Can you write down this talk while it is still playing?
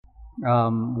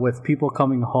with people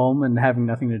coming home and having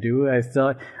nothing to do. I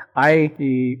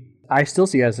still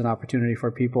see it as an opportunity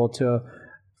for people to,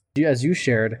 as you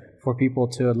shared, for people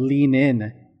to lean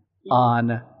in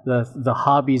on the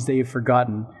hobbies they've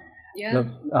forgotten,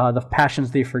 the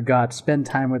passions they forgot, spend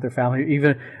time with their family,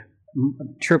 even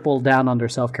triple down on their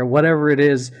self-care, whatever it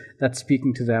is that's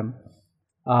speaking to them,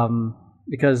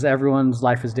 because everyone's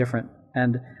life is different.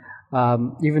 And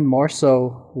even more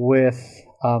so with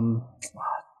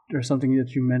there's something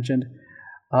that you mentioned,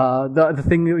 the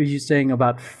thing that you were saying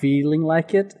about feeling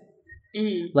like it,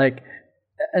 like,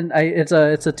 and it's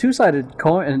a two-sided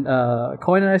coin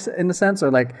in a sense,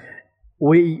 or like,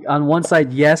 we on one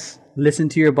side, yes, listen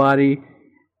to your body,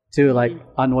 to like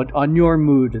on your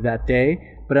mood that day,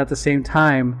 but at the same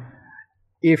time,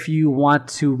 if you want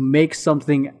to make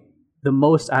something the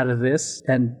most out of this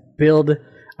and build,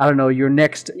 I don't know, your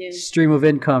next stream of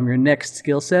income, your next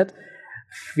skill set,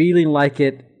 feeling like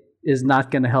it is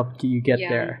not going to help you get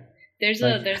there. There's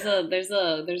a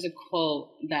quote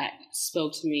that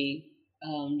spoke to me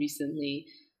recently.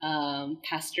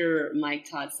 Pastor Mike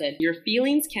Todd said, "Your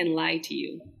feelings can lie to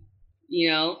you."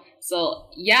 You know, so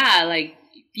yeah, like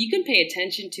you can pay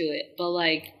attention to it, but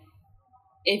like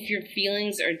if your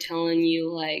feelings are telling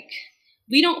you like,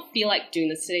 we don't feel like doing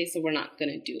this today, so we're not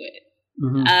gonna do it.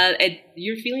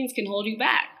 Your feelings can hold you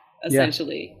back,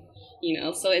 essentially. You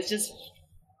know, so it's just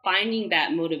finding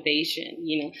that motivation,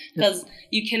 you know, because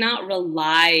you cannot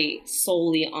rely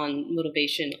solely on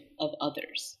motivation of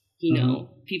others, you know,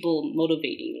 people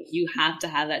motivating you. You have to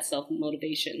have that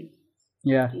self-motivation.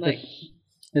 Yeah. Like,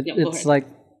 it's like,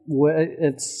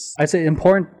 it's, I'd say,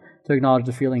 important to acknowledge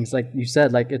the feelings. Like you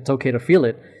said, like, it's okay to feel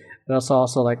it. But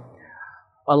also like,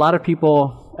 a lot of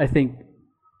people, I think,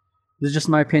 this is just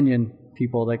my opinion,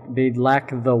 people, like, they lack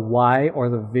the why or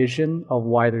the vision of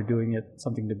why they're doing it,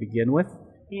 something to begin with.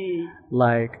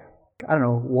 Like, I don't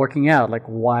know, working out, like,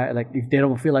 why, like, if they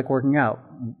don't feel like working out,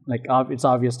 like, it's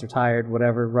obvious they're tired,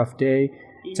 whatever, rough day,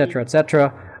 etc.,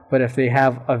 etc. But if they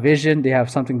have a vision, they have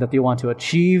something that they want to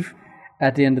achieve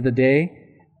at the end of the day,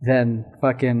 then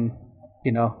fucking,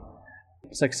 you know,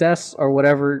 success or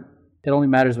whatever, it only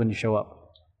matters when you show up.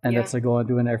 And that's like going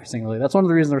doing every single day. That's one of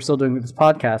the reasons we're still doing this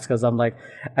podcast, because I'm like,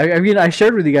 I mean, I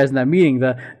shared with you guys in that meeting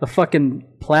the fucking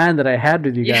plan that I had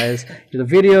with you guys, the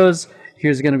videos.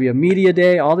 Here's going to be a media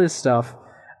day, all this stuff,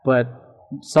 but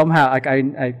somehow, like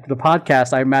the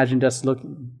podcast, I imagine just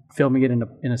filming it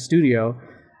in a studio,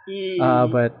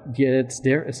 but it's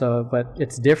different. But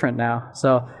it's different now.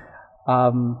 So,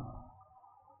 I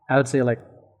would say, like,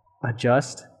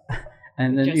 adjust,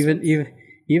 and then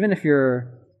even if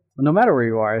you're, no matter where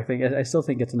you are, I still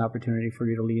think it's an opportunity for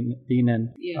you to lean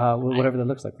in, whatever that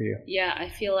looks like for you. Yeah, I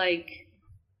feel like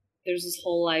there's this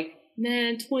whole like,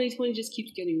 man, 2020 just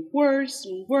keeps getting worse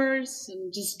and worse,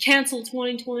 and just cancel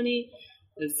 2020.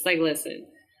 It's like, listen,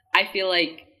 I feel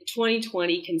like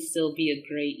 2020 can still be a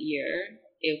great year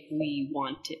if we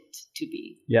want it to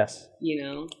be. Yes. You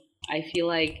know, I feel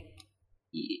like,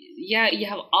 yeah, you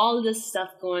have all this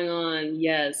stuff going on,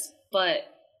 yes, but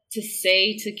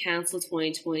to cancel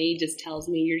 2020 just tells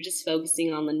me you're just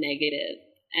focusing on the negative.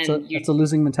 And it's a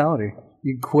losing mentality.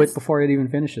 You quit before it even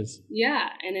finishes. Yeah,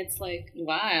 and it's like,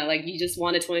 wow, like you just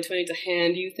wanted 2020 to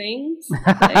hand you things?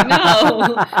 Like,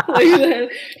 no.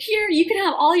 Like, here, you can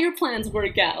have all your plans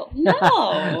work out.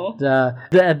 No.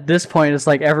 At this point, it's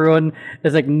like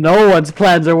no one's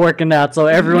plans are working out, so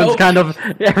everyone's kind of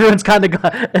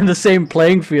in the same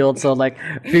playing field. So like,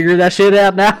 figure that shit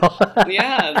out now.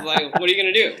 Yeah, it's like, what are you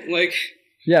gonna do? Like.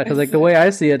 Yeah, because like the way I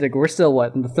see it, like we're still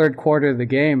in the third quarter of the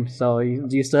game, so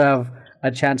you still have a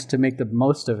chance to make the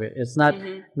most of it. It's not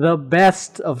the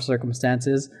best of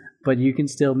circumstances, but you can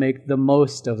still make the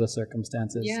most of the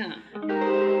circumstances. Yeah.